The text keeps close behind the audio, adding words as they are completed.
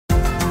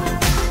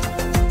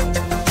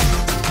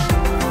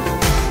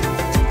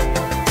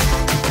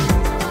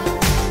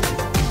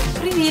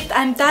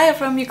I'm Taya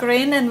from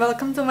Ukraine and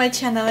welcome to my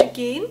channel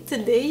again.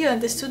 Today you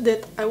understood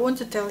that I want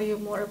to tell you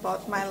more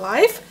about my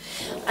life.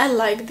 I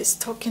like these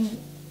talking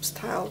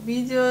style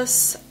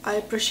videos. I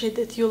appreciate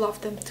that you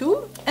love them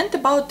too. And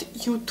about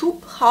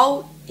YouTube,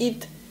 how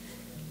it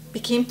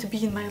became to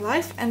be in my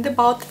life, and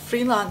about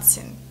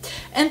freelancing.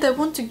 And I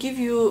want to give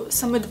you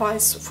some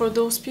advice for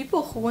those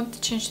people who want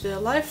to change their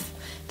life.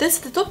 That's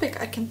the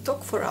topic. I can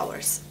talk for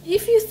hours.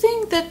 If you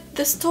think that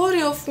the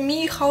story of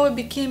me, how I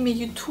became a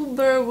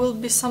YouTuber, will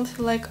be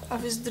something like I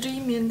was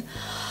dreaming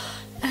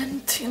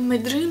and in my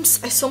dreams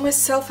I saw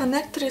myself an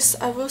actress,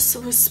 I was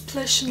with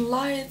splashing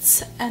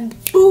lights and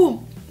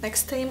boom,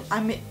 next time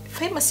I'm a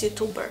famous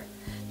YouTuber.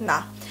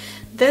 Nah,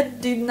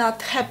 that did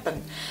not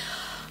happen.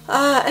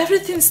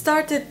 Everything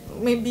started,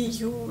 maybe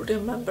you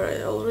remember,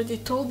 I already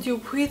told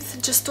you,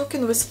 with just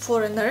talking with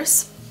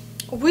foreigners,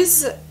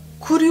 with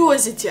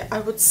curiosity, I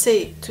would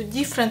say, to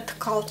different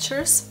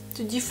cultures,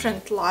 to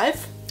different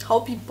life,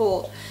 how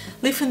people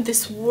live in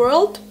this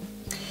world.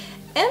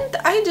 And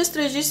I just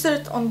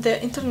registered on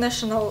the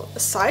international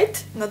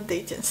site, not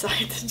dating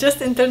site,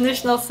 just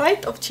international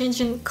site of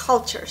changing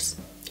cultures,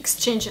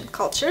 exchanging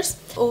cultures.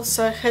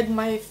 Also, I had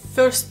my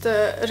first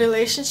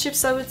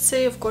relationships, I would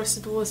say. Of course,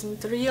 it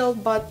wasn't real,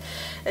 but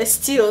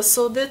still.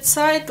 So that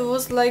site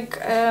was like,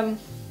 I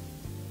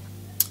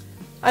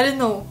don't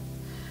know,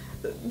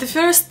 the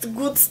first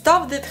good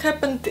stuff that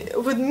happened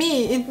with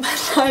me in my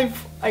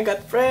life. I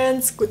got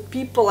friends, good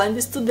people, I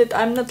understood that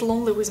I'm not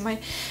lonely with my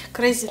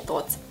crazy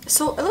thoughts.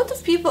 So a lot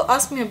of people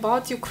ask me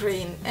about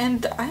Ukraine,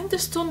 and I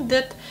understood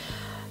that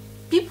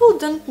people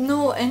don't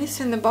know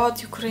anything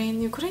about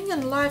Ukraine,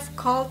 Ukrainian life,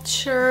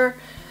 culture,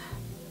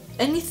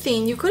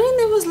 anything. Ukraine,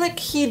 it was like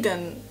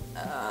hidden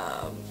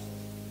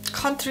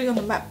country on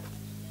the map.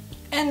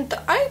 And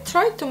I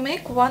tried to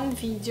make one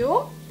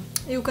video.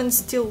 You can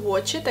still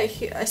watch it,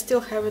 I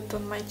still have it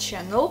on my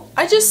channel.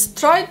 I just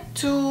tried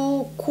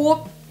to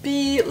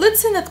copy, let's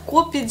say not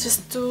copy,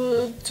 just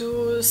to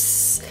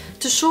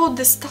show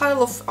the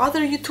style of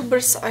other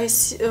YouTubers I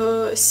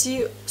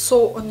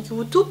saw on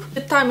YouTube. At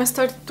the time I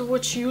started to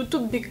watch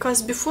YouTube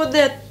because before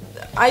that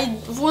I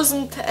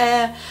wasn't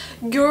a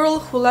girl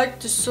who liked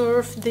to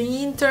surf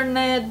the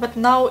internet, but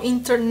now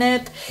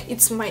internet,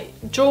 it's my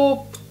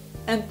job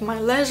and my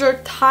leisure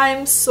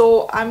time,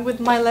 so I'm with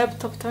my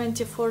laptop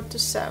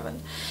 24/7.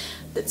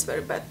 That's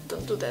very bad,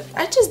 don't do that.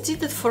 I just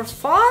did it for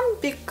fun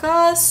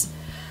because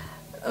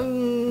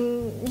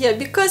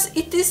because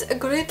it is a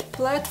great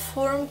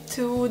platform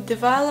to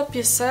develop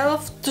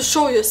yourself, to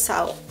show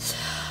yourself.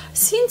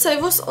 Since I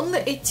was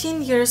only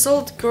 18 years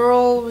old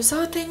girl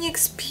without any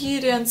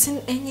experience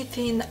in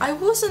anything, I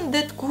wasn't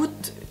that good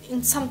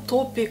in some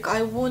topic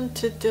I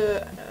wanted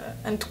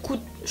and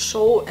could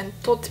show and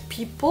taught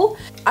people.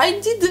 I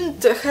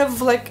didn't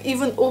have like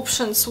even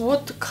options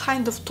what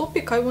kind of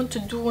topic I want to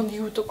do on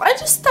YouTube. I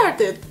just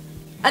started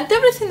and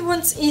everything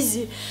went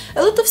easy.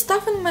 A lot of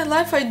stuff in my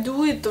life I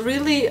do it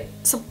really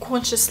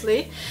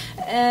subconsciously,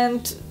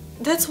 and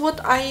that's what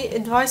I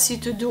advise you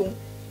to do.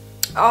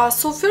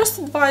 So first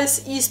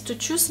advice is to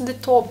choose the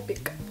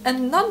topic,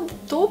 and not the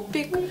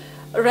topic,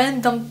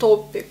 random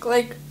topic,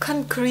 like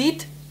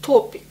concrete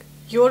topic.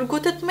 You're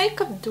good at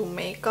makeup, do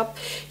makeup.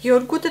 You're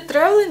good at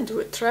traveling, do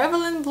a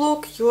traveling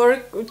vlog.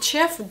 You're a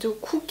chef, do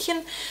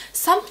cooking.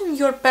 Something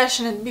you're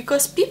passionate,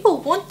 because people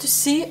want to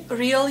see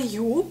real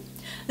you,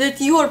 that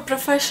you are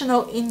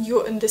professional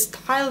in the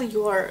style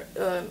you are,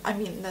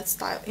 not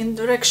style, in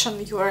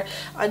direction you are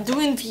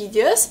doing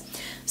videos.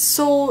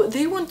 So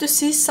they want to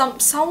see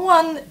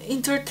someone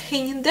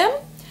entertaining them,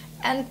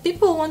 and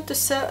people want to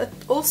see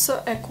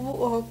also a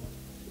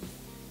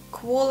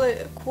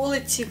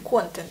quality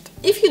content.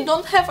 If you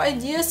don't have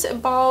ideas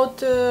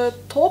about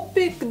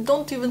topic,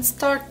 don't even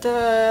start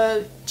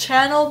a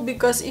channel,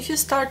 because if you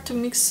start to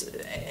mix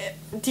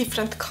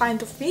different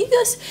kind of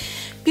videos,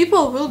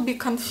 people will be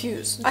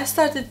confused. I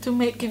started to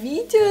make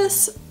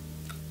videos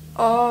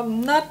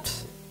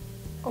not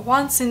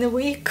once in a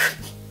week,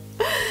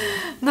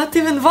 not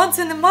even once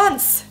in a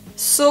month.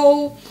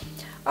 So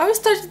I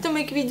started to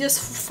make videos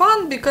for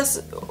fun,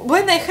 because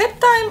when I had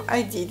time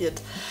I did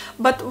it.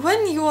 But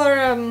when you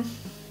are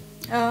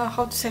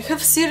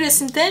have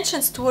serious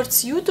intentions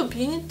towards YouTube,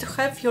 you need to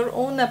have your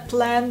own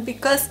plan,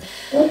 because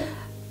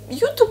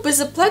YouTube is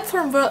a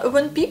platform where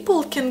when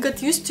people can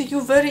get used to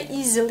you very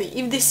easily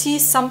if they see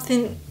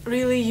something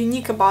really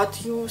unique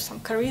about you,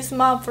 some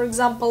charisma, for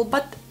example.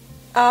 But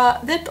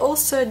that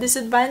also a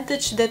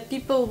disadvantage, that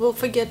people will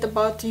forget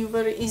about you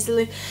very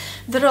easily.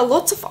 There are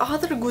lots of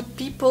other good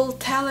people,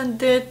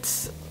 talented,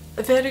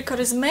 very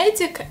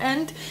charismatic,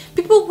 and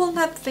people will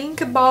not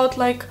think about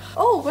like,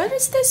 oh, where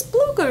is this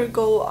blogger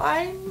go?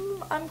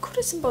 I'm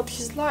curious about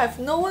his life.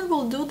 No one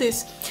will do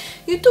this.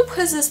 YouTube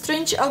has a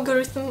strange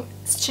algorithm,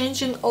 it's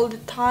changing all the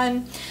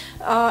time.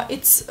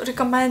 It's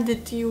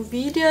recommended you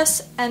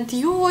videos, and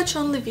you watch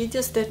only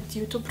videos that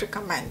YouTube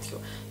recommend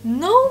you.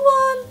 No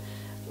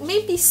one,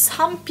 maybe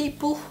some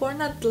people who are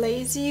not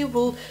lazy,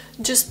 will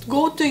just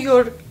go to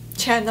your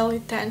channel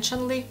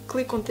intentionally,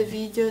 click on the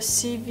videos,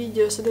 see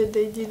videos that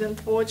they didn't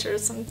watch or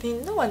something.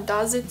 No one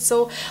does it, so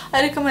I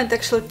recommend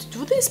actually to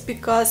do this,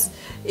 because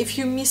if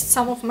you missed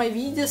some of my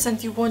videos and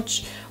you want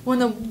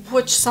to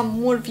watch some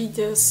more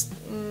videos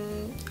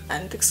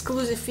and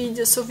exclusive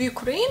videos of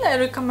Ukraine, I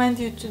recommend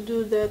you to do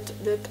that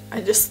I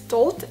just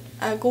told.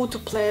 Go to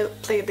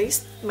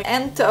playlist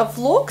and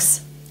vlogs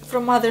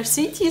from other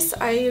cities.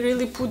 I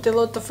really put a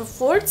lot of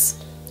efforts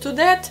to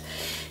that,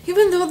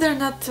 even though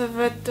they're not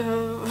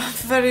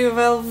very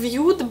well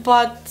viewed,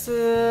 but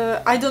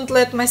I don't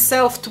let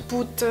myself to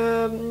put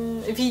a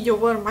video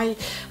where my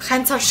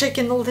hands are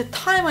shaking all the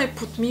time. I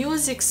put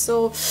music, so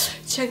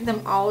check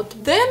them out.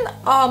 Then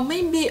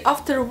maybe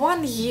after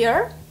 1 year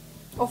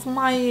of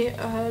my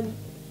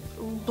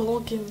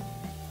blogging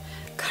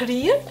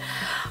career,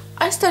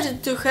 I started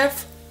to have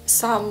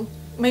some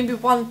maybe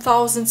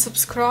 1,000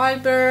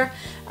 subscribers,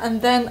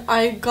 and then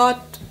I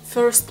got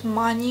first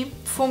money.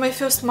 For my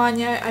first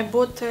money I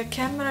bought a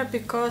camera,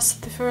 because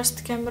the first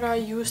camera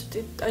I used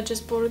it, I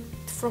just bought it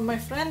from my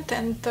friend,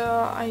 and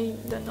I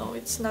don't know,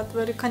 it's not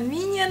very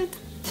convenient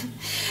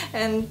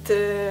and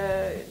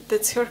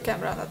that's her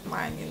camera, not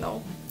mine, you know.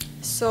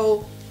 So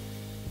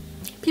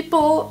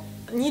people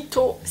need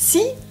to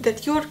see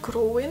that you're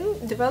growing,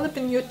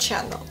 developing your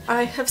channel.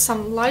 I have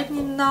some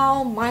lighting now,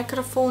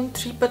 microphone,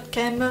 tripod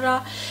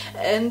camera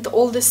and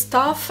all the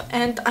stuff,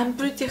 and I'm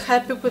pretty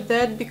happy with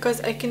that, because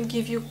I can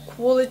give you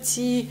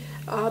quality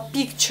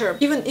picture.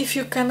 Even if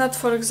you cannot,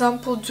 for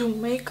example, do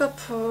makeup,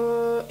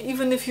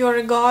 even if you're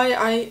a guy,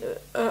 I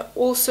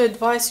also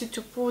advise you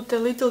to put a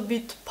little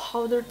bit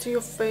powder to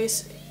your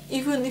face.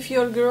 Even if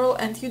you're a girl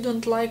and you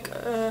don't like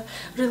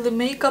really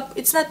makeup,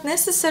 it's not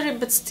necessary,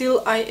 but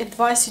still I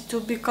advise you to,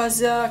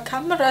 because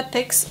camera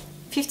takes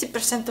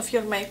 50% of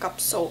your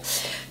makeup, so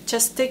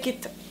just take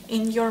it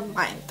in your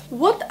mind.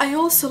 What I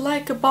also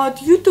like about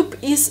YouTube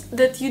is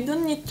that you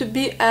don't need to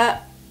be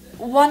a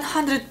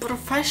 100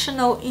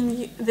 professional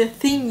in the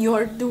thing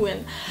you're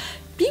doing.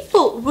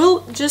 People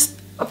will just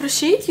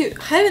appreciate you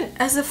having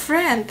as a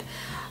friend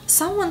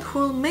someone who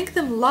will make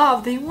them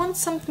laugh. They want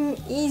something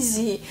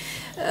easy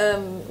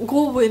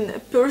going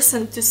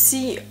person to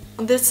see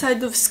on that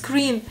side of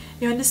screen,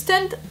 you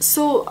understand?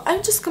 So I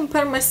just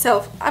compare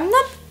myself. I'm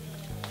not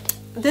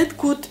that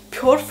good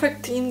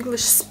perfect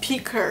English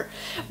speaker,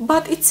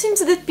 but it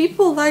seems that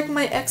people like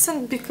my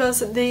accent because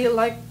they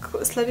like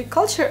Slavic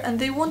culture and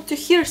they want to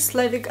hear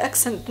Slavic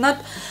accent,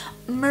 not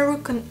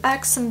American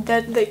accent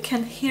that they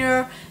can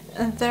hear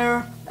in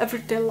their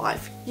everyday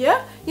life.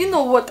 Yeah, you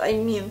know what I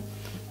mean.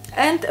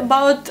 And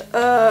about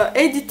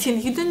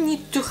editing, you don't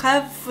need to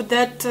have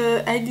that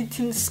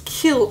editing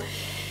skill,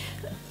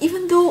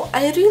 even though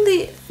I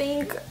really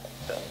think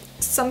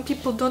some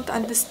people don't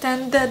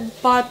understand that,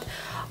 but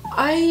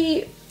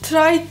I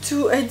try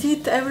to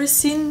edit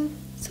everything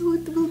so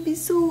it will be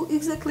so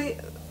exactly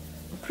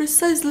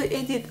precisely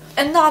edit.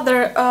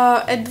 Another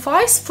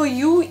advice for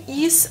you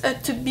is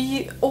to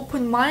be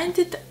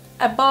open-minded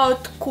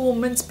about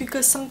comments,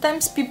 because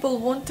sometimes people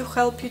want to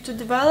help you to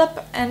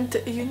develop and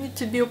you need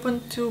to be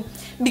open to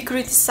be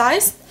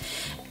criticized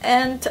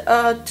and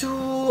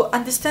to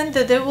understand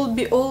that there will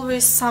be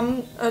always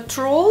some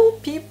troll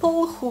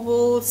people who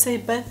will say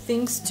bad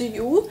things to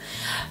you.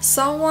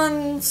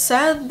 Someone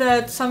said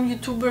that, some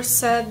YouTubers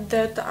said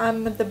that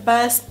I'm the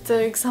best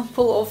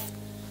example of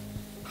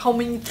how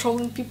many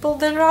trolling people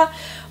there are.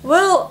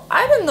 Well,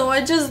 I don't know,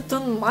 I just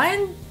don't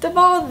mind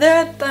about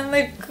that. I'm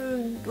like,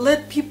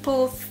 let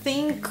people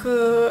think,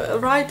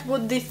 write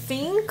what they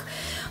think.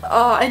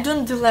 I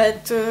don't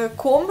delete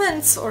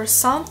comments or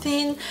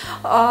something.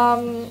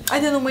 I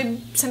don't know,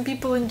 maybe some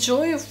people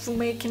enjoy of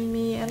making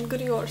me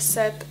angry or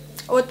sad,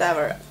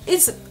 whatever.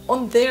 It's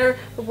on there,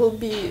 will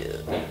be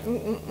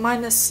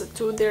minus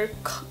to their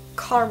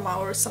karma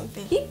or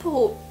something.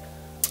 People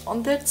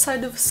on that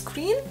side of the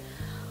screen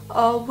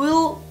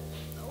will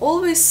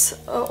always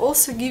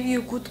also give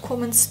you good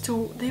comments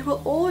too. They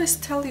will always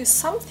tell you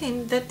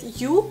something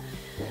that you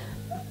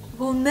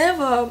will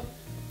never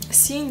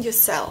see in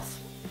yourself,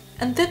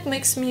 and that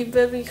makes me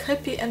very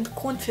happy and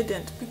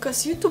confident,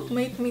 because YouTube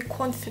made me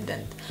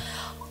confident.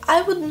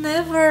 I would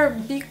never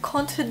be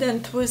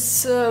confident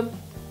with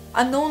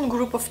a known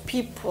group of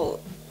people.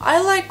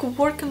 I like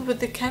working with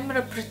the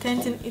camera,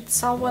 pretending it's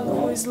someone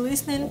who is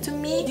listening to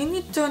me. You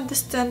need to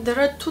understand there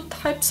are two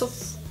types of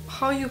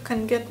how you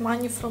can get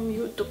money from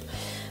YouTube.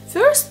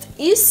 First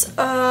is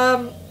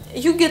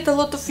you get a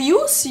lot of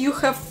views, you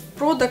have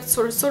products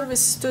or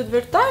services to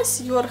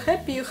advertise, you are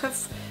happy, you have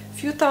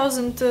few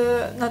thousand,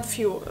 not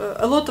few,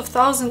 a lot of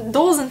thousand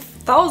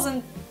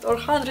or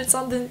hundreds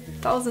of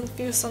thousand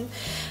views on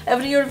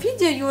every your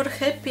video, you are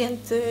happy and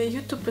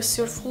YouTube is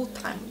your full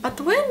time. But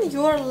when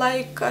you are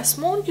like a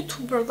small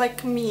YouTuber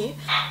like me,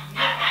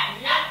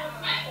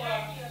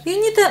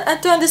 you need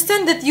to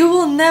understand that you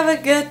will never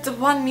get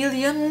 1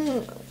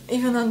 million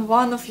even on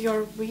one of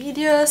your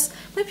videos,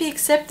 maybe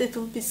except it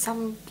will be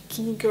some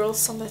bikini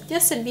girls on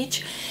the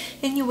beach.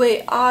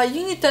 Anyway,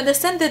 you need to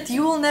understand that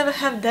you will never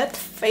have that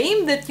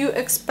fame that you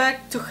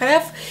expect to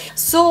have.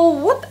 So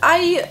what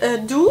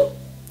I do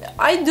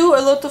I do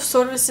a lot of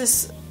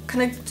services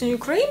connected to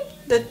Ukraine,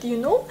 that you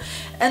know,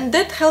 and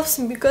that helps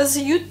me because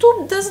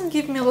YouTube doesn't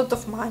give me a lot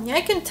of money.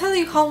 I can tell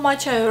you how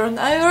much I earn.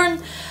 I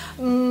earn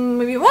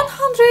maybe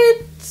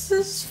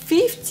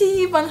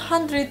 150,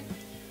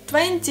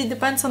 120,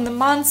 depends on the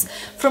months,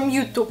 from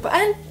YouTube,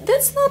 and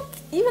that's not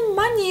even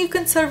money you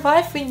can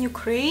survive in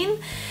Ukraine.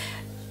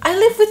 I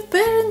live with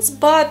parents,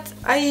 but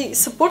I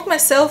support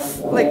myself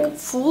like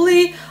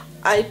fully.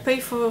 I pay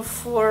for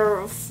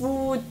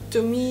food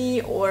to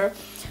me, or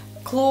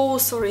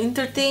clothes, or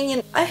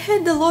entertaining. I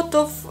had a lot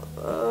of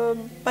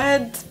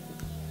bad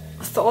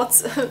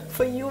thoughts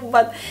for you,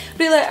 but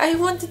really I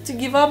wanted to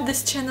give up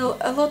this channel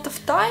a lot of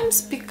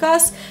times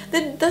because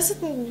that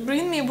doesn't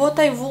bring me what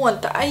I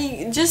want.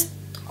 I just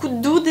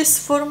could do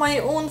this for my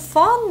own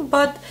fun,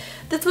 but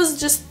that was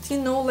just, you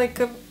know, like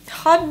a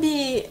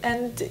hobby,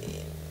 and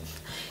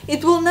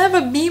it will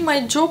never be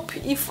my job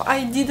if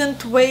I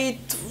didn't wait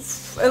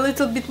a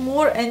little bit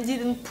more and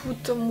didn't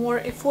put more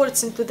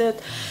efforts into that.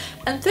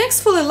 And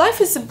thankfully life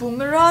is a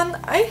boomerang.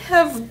 I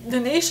have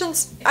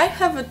donations, I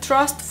have a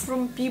trust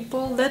from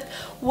people, that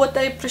what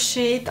I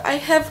appreciate. I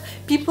have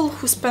people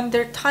who spend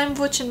their time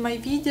watching my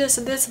videos,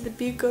 and that's the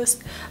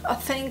biggest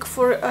thank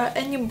for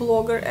any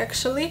blogger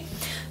actually.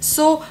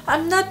 So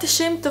I'm not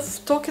ashamed of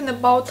talking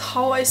about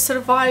how I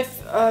survive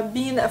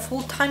being a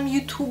full-time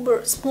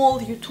YouTuber, small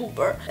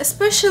YouTuber.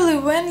 Especially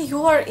when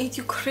you are in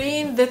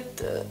Ukraine,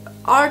 that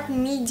art,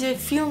 media,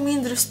 film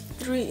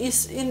industry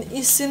is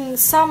in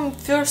some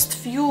first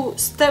few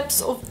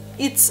steps of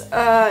its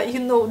you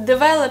know,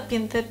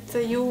 developing, that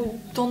you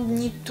don't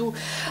need to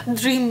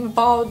dream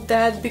about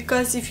that,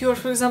 because if you're,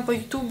 for example,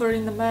 YouTuber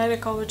in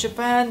America or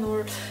Japan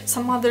or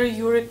some other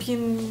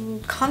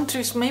European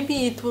countries,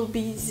 maybe it will be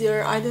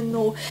easier, I don't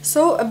know.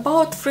 So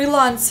about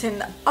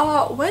freelancing,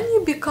 when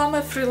you become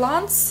a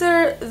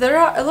freelancer, there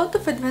are a lot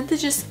of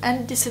advantages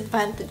and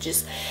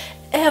disadvantages.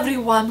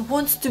 Everyone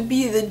wants to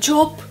be the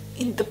job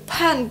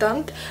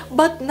independent,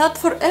 but not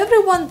for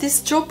everyone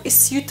this job is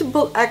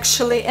suitable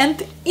actually,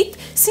 and it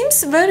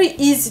seems very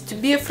easy to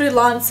be a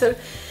freelancer.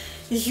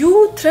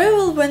 You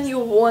travel when you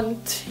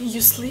want,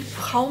 you sleep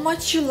how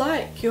much you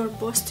like, you're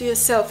boss to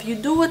yourself, you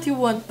do what you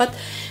want, but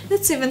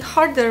that's even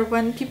harder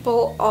when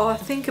people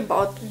think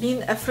about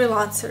being a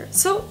freelancer.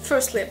 So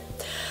firstly,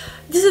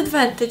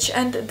 disadvantage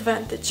and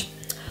advantage.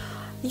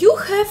 You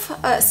have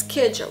a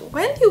schedule.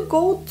 When you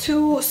go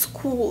to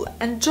school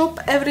and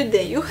job every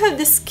day, you have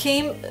the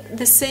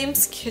same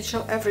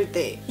schedule every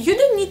day. You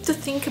don't need to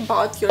think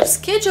about your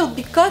schedule,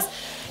 because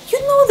you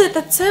know that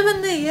at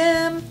 7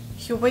 a.m.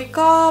 you wake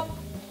up,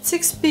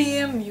 6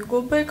 p.m. you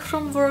go back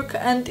from work,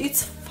 and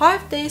it's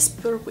 5 days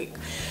per week.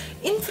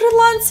 In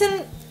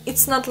freelancing,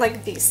 it's not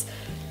like this.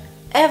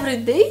 Every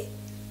day,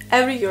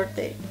 every your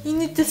day, you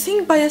need to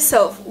think by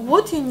yourself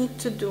what you need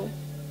to do.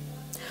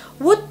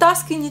 What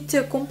task you need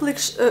to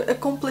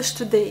accomplish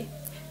today.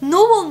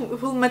 No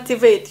one will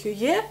motivate you,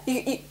 yeah?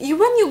 You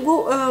when you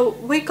go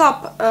wake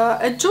up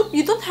a job,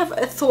 you don't have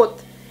a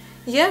thought,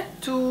 yeah,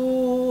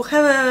 to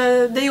have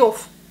a day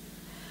off.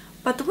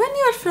 But when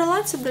you are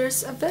freelancer,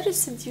 there's a very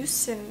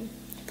seducing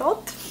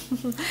thought,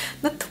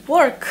 not to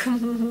work.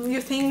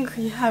 You think,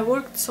 yeah, I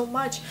worked so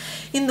much,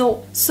 you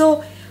know.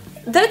 So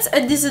that's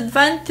a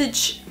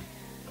disadvantage.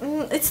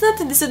 It's not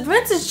a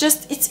disadvantage,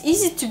 just it's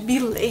easy to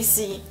be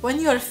lazy. When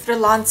you are a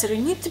freelancer,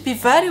 you need to be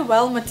very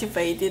well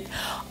motivated.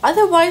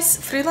 Otherwise,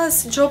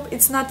 freelance job,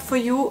 it's not for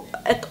you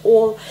at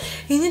all.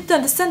 You need to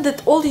understand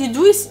that all you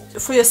do is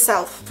for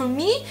yourself. For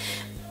me,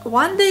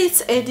 one day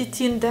it's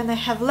editing, then I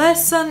have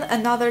lesson,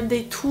 another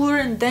day tour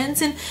and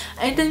dancing,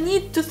 and I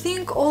need to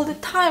think all the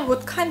time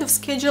what kind of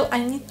schedule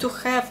I need to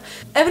have.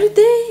 Every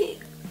day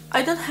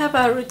I don't have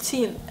a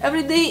routine.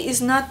 Every day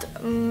is not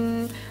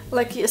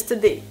like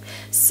yesterday.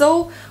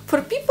 So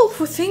for people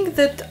who think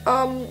that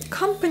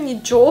company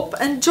job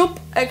and job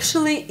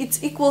actually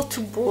it's equal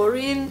to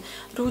boring,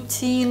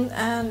 routine,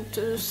 and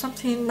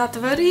something not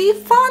very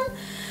fun,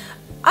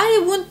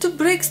 I want to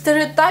break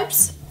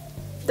stereotypes.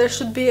 There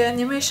should be an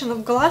animation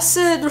of glass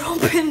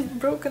dropping,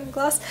 broken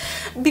glass,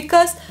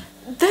 because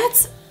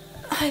that's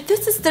a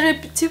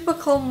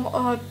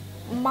stereotypical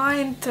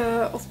mind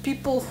of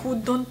people who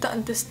don't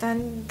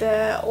understand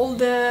all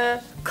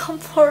the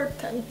comfort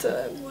and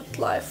good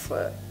life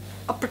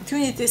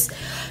opportunities.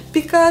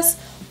 Because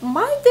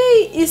my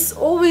day is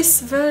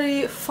always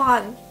very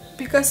fun,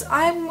 because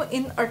I'm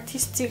in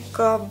artistic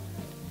how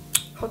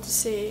to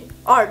say,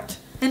 art,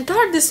 and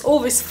art is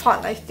always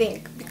fun, I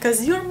think,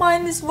 because your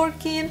mind is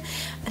working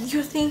and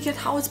you're thinking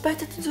how it's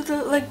better to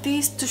do like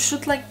this, to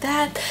shoot like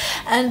that,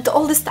 and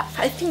all this stuff.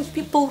 I think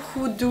people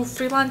who do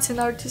freelance and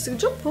artistic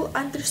job will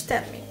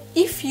understand me.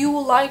 If you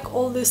like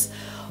all this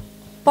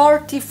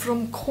party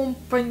from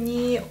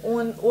company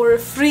or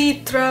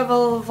free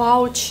travel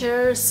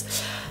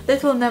vouchers,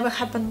 that will never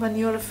happen when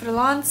you're a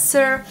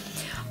freelancer,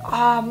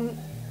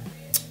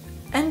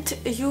 and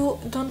you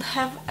don't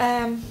have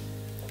a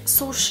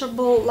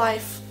sociable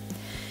life.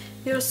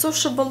 your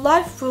sociable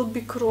life will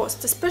be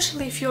crossed,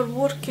 especially if you're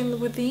working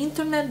with the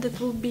internet. That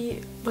will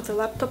be with a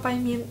laptop, I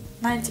mean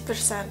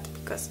 90%,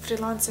 because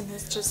freelancing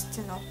is just,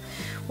 you know,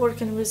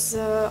 working with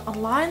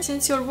online.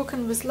 Since you're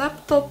working with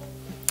laptop,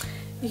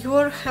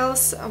 your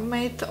health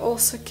might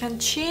also can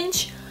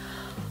change.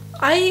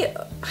 I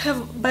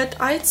have bad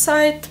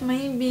eyesight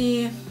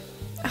maybe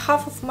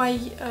half of my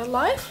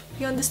life.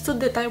 You understood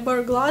that I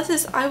wear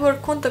glasses. I wear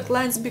contact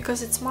lens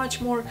because it's much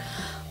more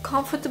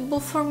comfortable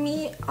for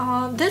me.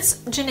 That's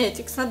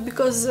genetics, not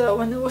because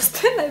when I was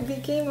 10 I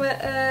became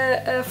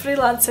a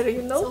freelancer,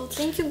 you know. So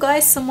thank you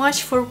guys so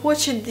much for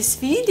watching this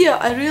video.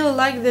 I really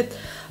like that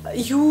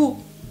you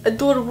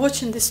adore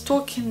watching these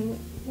talking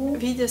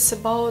videos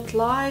about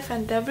life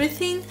and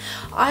everything.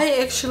 I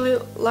actually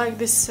like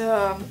these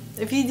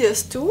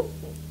videos too,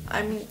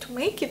 I mean, to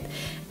make it,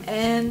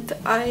 and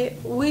I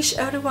wish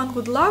everyone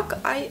good luck.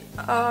 I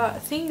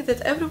think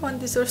that everyone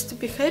deserves to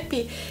be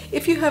happy.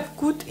 If you have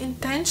good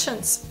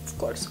intentions, of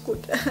course,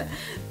 good,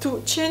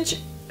 to change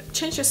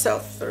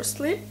yourself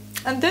firstly,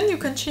 and then you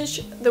can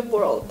change the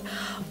world.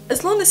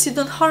 As long as you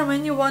don't harm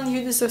anyone,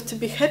 you deserve to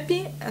be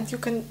happy, and you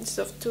can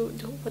deserve to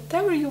do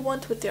whatever you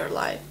want with your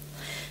life.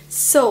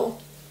 So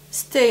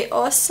stay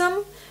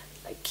awesome,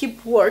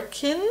 keep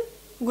working,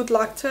 good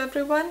luck to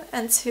everyone,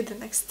 and see you the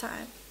next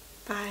time.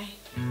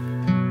 Bye.